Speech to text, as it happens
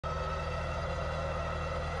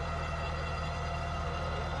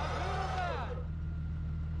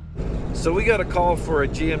So we got a call for a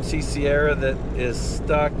GMC Sierra that is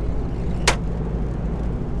stuck.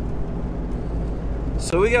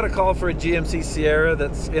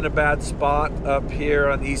 That's in a bad spot up here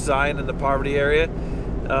on East Zion in the Poverty area.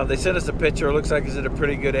 They sent us a picture. It looks like it's at a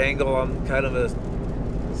pretty good angle on kind of a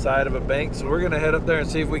side of a bank. So we're gonna head up there and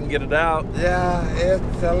see if we can get it out. Yeah,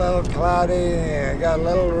 it's a little cloudy. Got a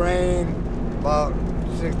little rain, about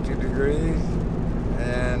 60 degrees,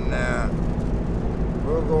 and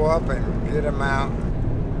we'll go up and get them out.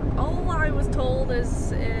 All I was told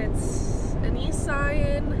is it's an East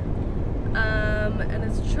Zion, and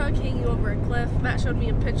it's a truck hanging over a cliff. Matt showed me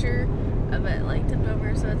a picture of it like tipped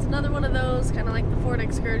over, so it's another one of those, kind of like the Ford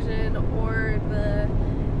Excursion or the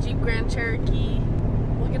Jeep Grand Cherokee.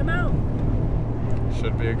 We'll get them out.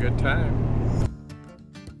 Should be a good time.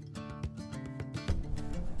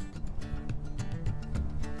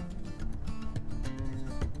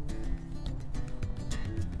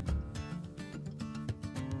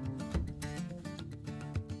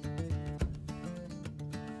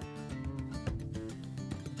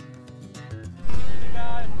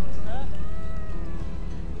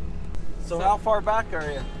 So how far back are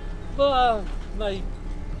you? Like,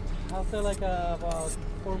 I'll say like about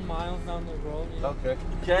 4 miles down the road. Yeah. Okay.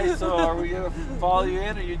 Okay, so are we gonna follow you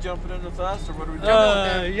in? Are you jumping in with us, or what are we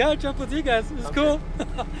doing? Yeah, jump with you guys. It's cool.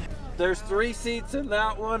 There's 3 seats in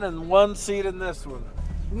that one and 1 seat in this one.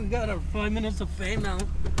 We got our 5 minutes of fame now.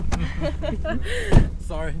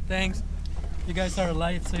 Sorry, thanks. You guys are a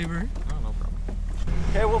lifesaver. Oh, no problem.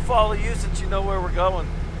 Okay, we'll follow you since you know where we're going.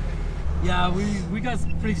 Yeah, we got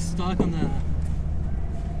pretty stuck on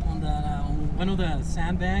one of the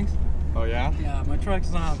sandbanks. Oh yeah? Yeah, my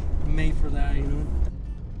truck's not made for that, you know.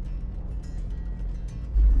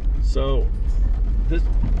 So this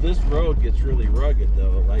road gets really rugged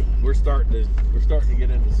though. Like we're starting to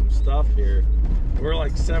get into some stuff here. We're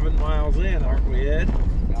like 7 miles in, aren't we, Ed?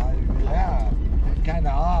 Yeah, kind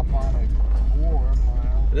of off on it. 4 miles.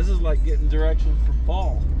 This is like getting directions from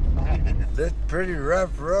Paul. This pretty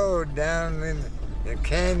rough road down in the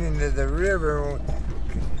canyon to the river.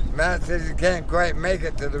 Matt says you can't quite make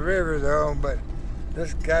it to the river though, but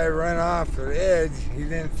this guy ran off the edge. He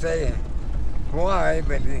didn't say why,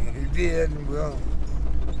 but he did, and we'll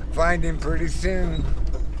find him pretty soon.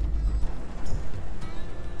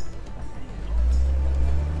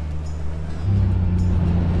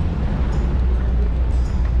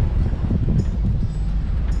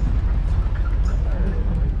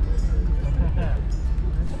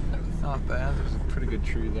 Not bad. There's a pretty good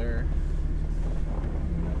tree there.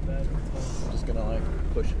 I'm just gonna like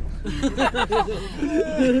push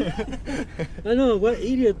it. I know, what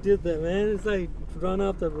idiot did that, man? It's like run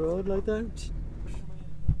off the road like that.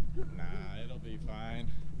 Nah, it'll be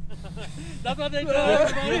fine. That's what they tell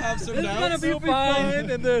everybody. You'll have some It's doubts. gonna be It'll be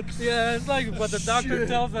fine. and then Yeah, it's like what the doctor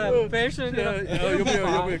tells the patient. You know,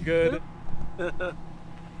 you'll be good. Pretty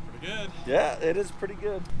good. Yeah, it is pretty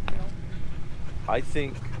good. I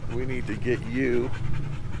think we need to get you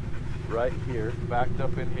right here, backed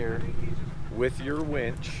up in here with your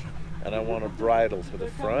winch, and I want to bridle to the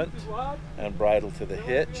front and bridle to the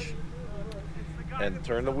hitch and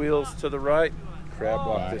turn the wheels to the right, crab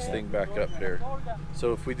walk this thing back up here.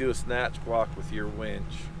 So if we do a snatch block with your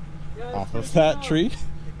winch. Off of that tree?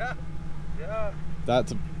 Yeah.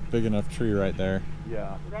 That's a big enough tree right there.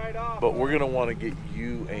 Yeah. But we're gonna want to get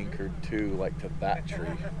you anchored too, like to that tree.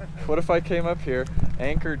 What if I came up here,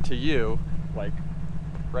 anchored to you, like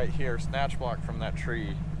right here, snatch block from that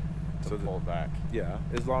tree to pull it back? Yeah,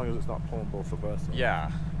 as long as it's not pulling both of us. Yeah.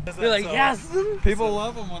 You're like, yes! People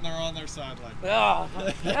love them when they're on their side like that. Oh,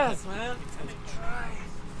 yes, man.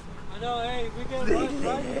 I know, hey, we get right, we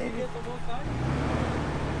get the whole side.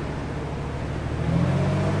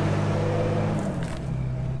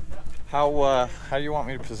 How do you want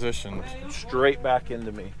me to position? Straight back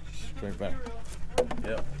into me. Straight back.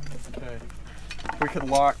 Yep. Okay. We could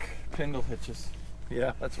lock spindle hitches.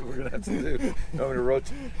 Yeah, that's what we're gonna have to do. I'm gonna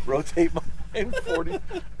rotate mine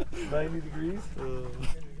 90 degrees.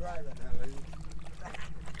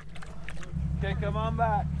 Okay, come on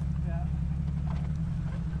back. Yeah.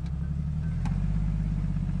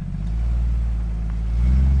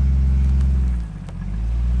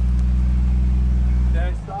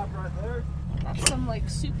 Okay, stop right there. That's some like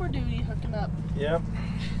Super Duty hooking up. Yep.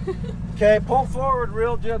 Okay, pull forward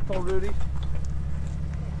real gentle, Rudy.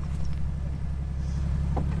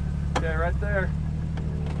 Okay, right there.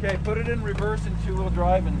 Okay, put it in reverse in 2-wheel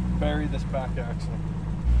drive and bury this back axle.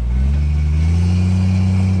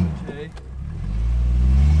 Okay.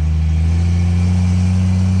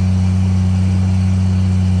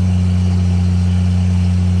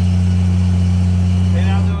 Okay,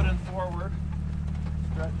 now do it in 4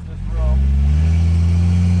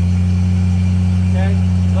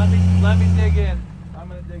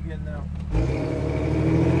 in now.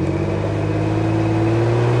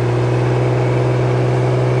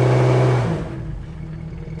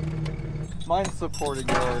 Mine's supporting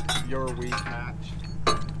your wheat hatch.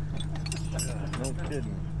 No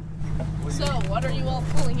kidding. So, what are you all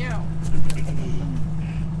pulling out?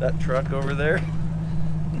 That truck over there?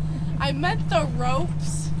 I meant the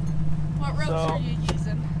ropes. What ropes So- are you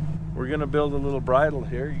using? We're gonna build a little bridle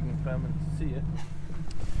here. You can come and see it.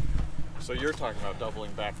 So you're talking about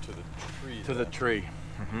doubling back to the tree. To the tree.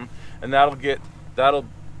 And that'll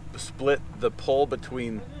split the pole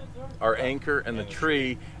between our anchor and the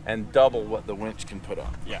tree and double what the winch can put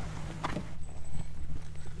on. Yeah.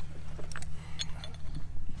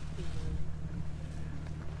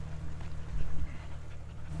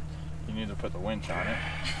 You need to put the winch on it.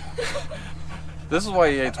 This is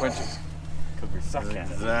why he hates winches. Because we suck at it.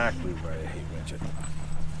 Exactly why I hate winching.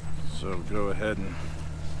 So go ahead and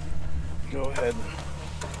pull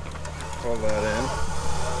that in.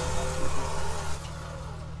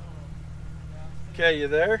 Okay, you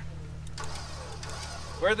there?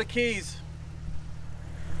 Where are the keys?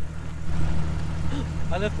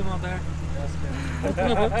 I left them out there.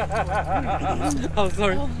 Oh,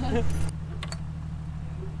 sorry.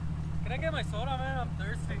 Can I get my soda, man? I'm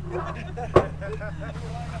thirsty.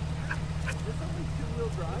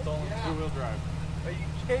 It's all two-wheel drive. Are you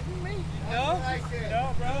kidding me? No,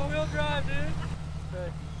 no, bro. Wheel drive, dude.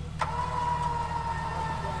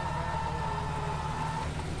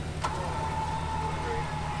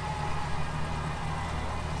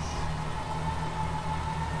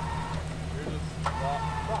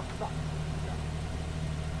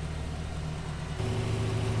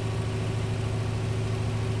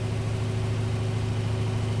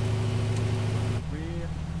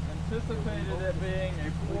 Anticipated it being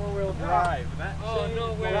a four-wheel drive. That Oh, no changed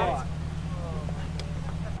a way. lot.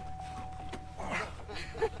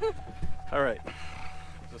 All right.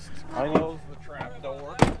 Just I know. close the trap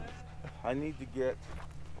door. I need to get.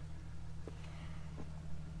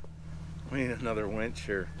 We need another winch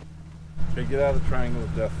here. Okay, get out of the triangle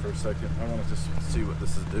of death for a second. I want to just see what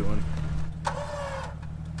this is doing.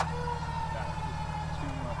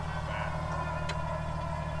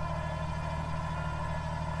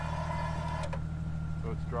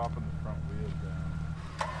 So it's dropping the front wheel down.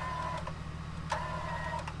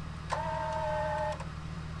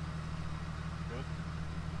 Good.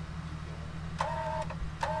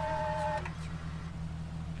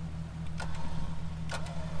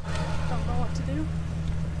 Don't know what to do.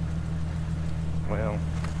 Well,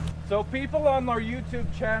 So people on our YouTube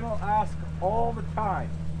channel ask all the time,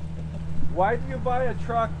 why do you buy a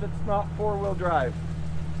truck that's not four-wheel drive?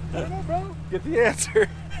 I don't know, bro. get the answer.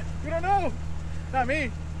 You don't know. Not me.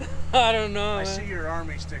 I don't know, I man. see your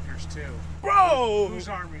army stickers too. Bro! Whose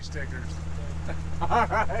army stickers?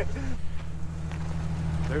 Alright.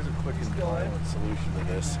 There's a quick and violent solution to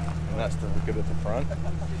this, and that's to hook it at the front,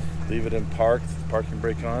 leave it in park, the parking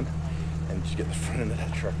brake on, and just get the front end of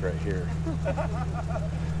that truck right here.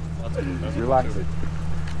 Relax it.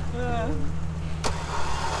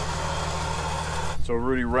 So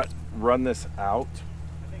Rudy, run this out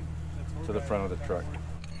to the front of the truck.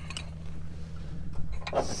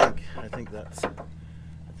 I think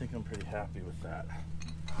I'm pretty happy with that.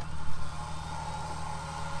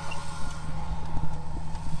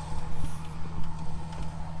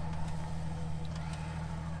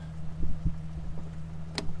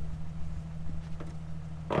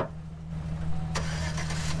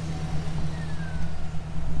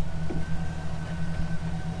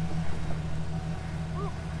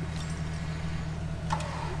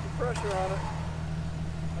 Pressure on it.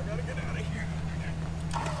 I gotta get out of here.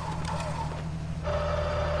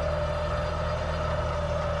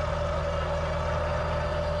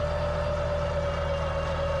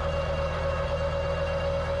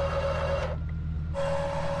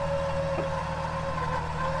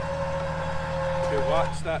 Okay,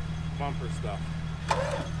 watch that bumper stuff.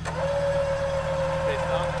 Okay,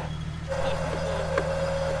 stop.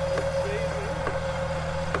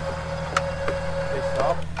 Okay,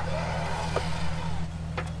 stop.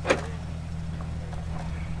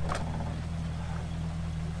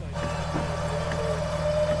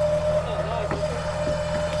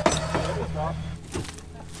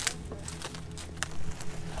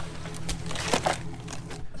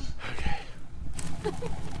 Okay.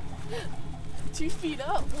 2 feet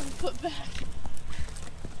up, 1 foot back.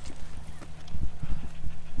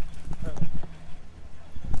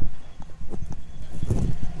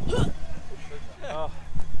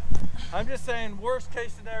 I'm just saying, worst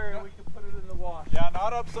case scenario, we could put it in the wash. Yeah,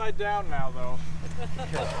 not upside down now, though.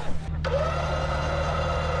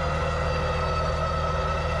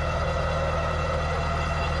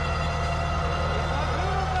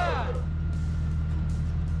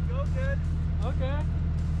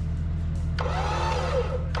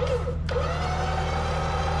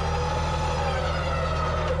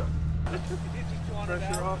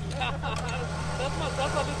 pressure off. That's my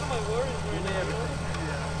worries right now.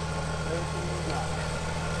 Everything you got.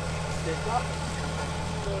 Stick up.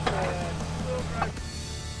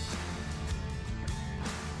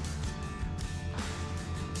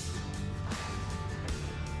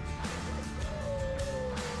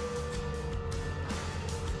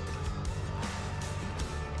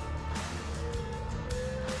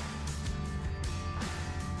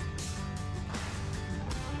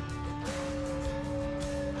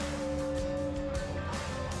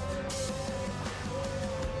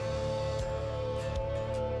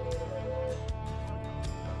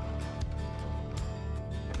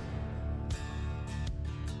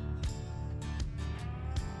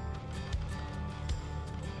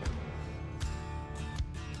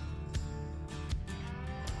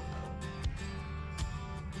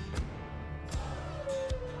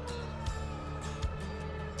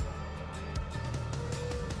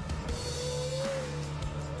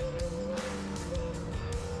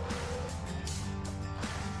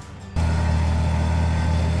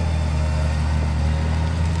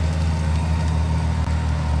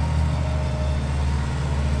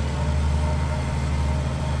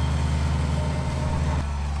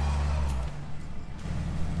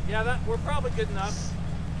 Yeah, we're probably good enough.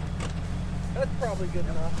 That's probably good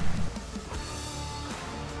enough.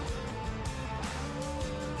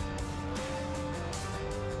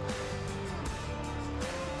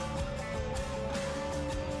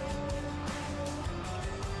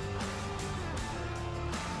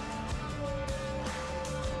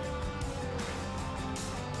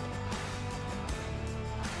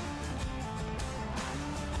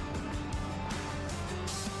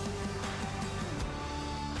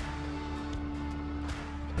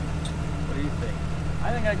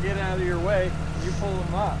 I think I get out of your way, you pull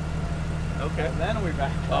them up. Okay. And then we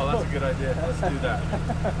back up. Oh, that's a good idea. Let's do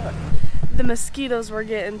that. The mosquitoes were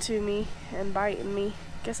getting to me and biting me.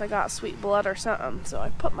 Guess I got sweet blood or something, so I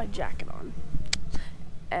put my jacket on.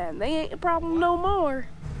 And they ain't a problem no more.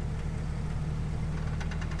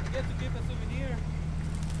 You get to keep a souvenir.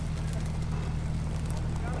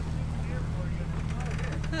 Got a souvenir for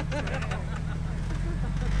you.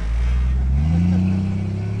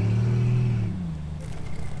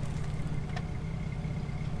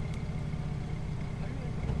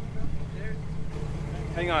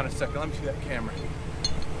 Hang on a second, let me see that camera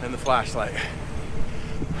and the flashlight.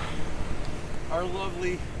 Our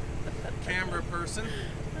lovely camera person.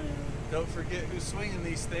 Don't forget who's swinging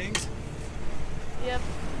these things. Yep.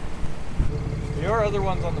 Your other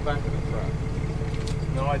one's on the back of the truck.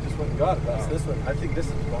 No, I just went and got it. That's this one. I think this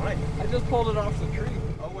is mine. I just pulled it off the tree.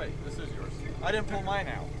 Oh wait, this is yours. I didn't pull mine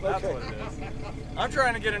out. That's Okay. what it is. I'm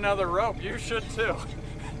trying to get another rope. You should too.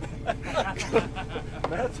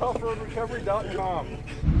 That's offroadrecovery.com.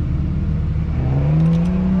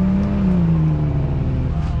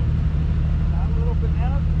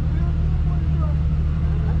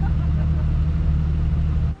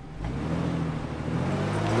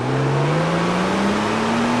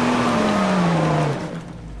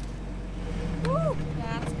 Woo,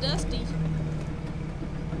 that's dusty.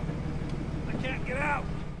 I can't get out.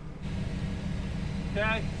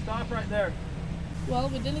 Okay, stop right there. Well,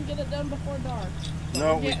 we didn't get it done before dark.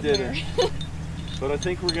 No, We're we getting didn't. there. But I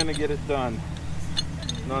think we're gonna get it done,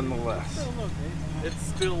 nonetheless. It's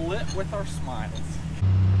still lit with our smiles.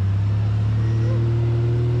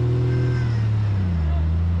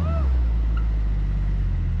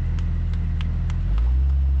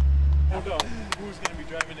 Hold on. Who's going to be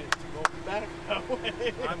driving it to go back that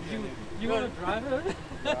way? You want to drive it?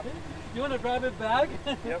 You want to drive it back?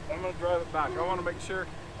 Yep, I'm gonna drive it back. I want to make sure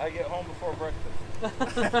I get home before breakfast.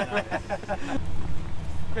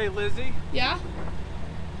 Okay, Lizzie, Yeah?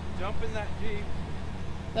 jump in that Jeep.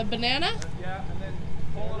 The banana? Yeah, and then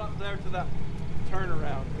pull it up there to that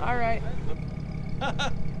turnaround. All right.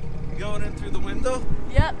 Going in through the window?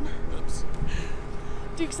 Yep. Oops.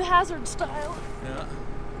 Dukes of Hazzard style. Yeah.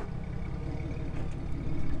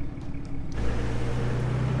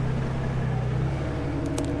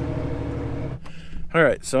 All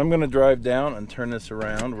right, so I'm gonna drive down and turn this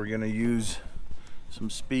around. We're gonna use some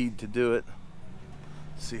speed to do it.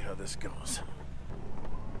 See how this goes.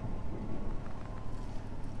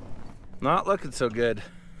 Not looking so good.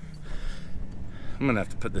 I'm gonna have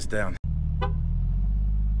to put this down.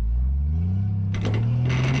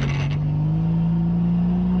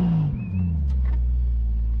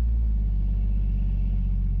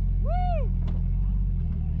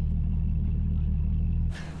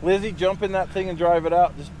 Lizzie, jump in that thing and drive it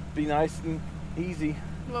out. Just be nice and easy.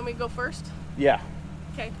 You want me to go first? Yeah.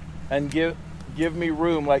 Okay. And give me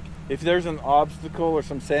room. Like if there's an obstacle or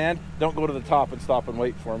some sand, don't go to the top and stop and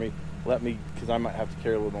wait for me. Let me, because I might have to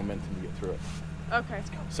carry a little momentum to get through it. Okay.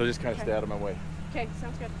 So just kind of stay out of my way. Okay,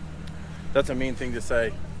 sounds good. That's a mean thing to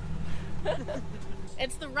say.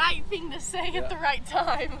 It's the right thing to say at the right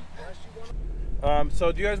time.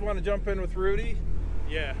 So do you guys want to jump in with Rudy?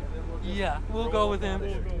 Yeah. Yeah, we'll go with him.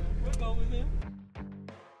 We'll go with him.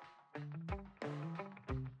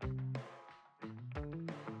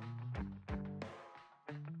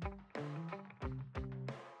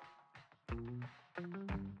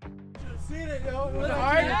 Seen it, yo. It was Yeah.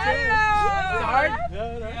 hard. Yeah. It was hard.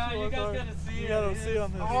 Yeah, you guys gotta see You it. gotta see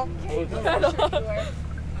on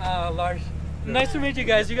this. Lars. Nice to meet you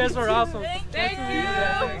guys. You guys are awesome. Thank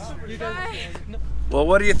you. You guys. Well,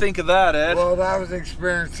 what do you think of that, Ed? Well, that was an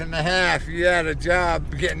experience and a half. You had a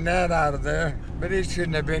job getting that out of there. But he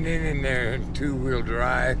shouldn't have been in there in two-wheel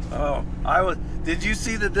drive. Oh, I was. Did you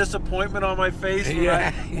see the disappointment on my face when,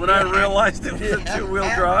 Yeah. when I realized it was a two-wheel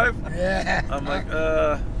drive? Yeah. I'm like,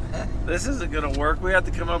 this isn't gonna work. We have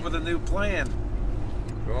to come up with a new plan.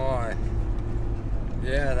 Boy.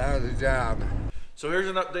 Yeah, that was a job. So here's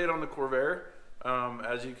an update on the Corvair.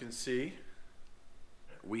 As you can see,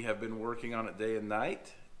 we have been working on it day and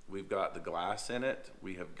night. We've got the glass in it.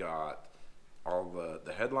 We have got all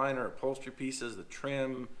the headliner, upholstery pieces, the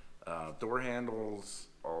trim, door handles,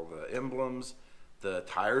 all the emblems. The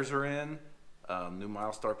tires are in, new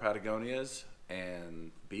Milestar Patagonias,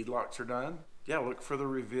 and bead locks are done. Yeah, look for the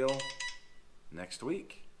reveal next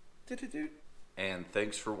week. And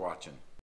thanks for watching.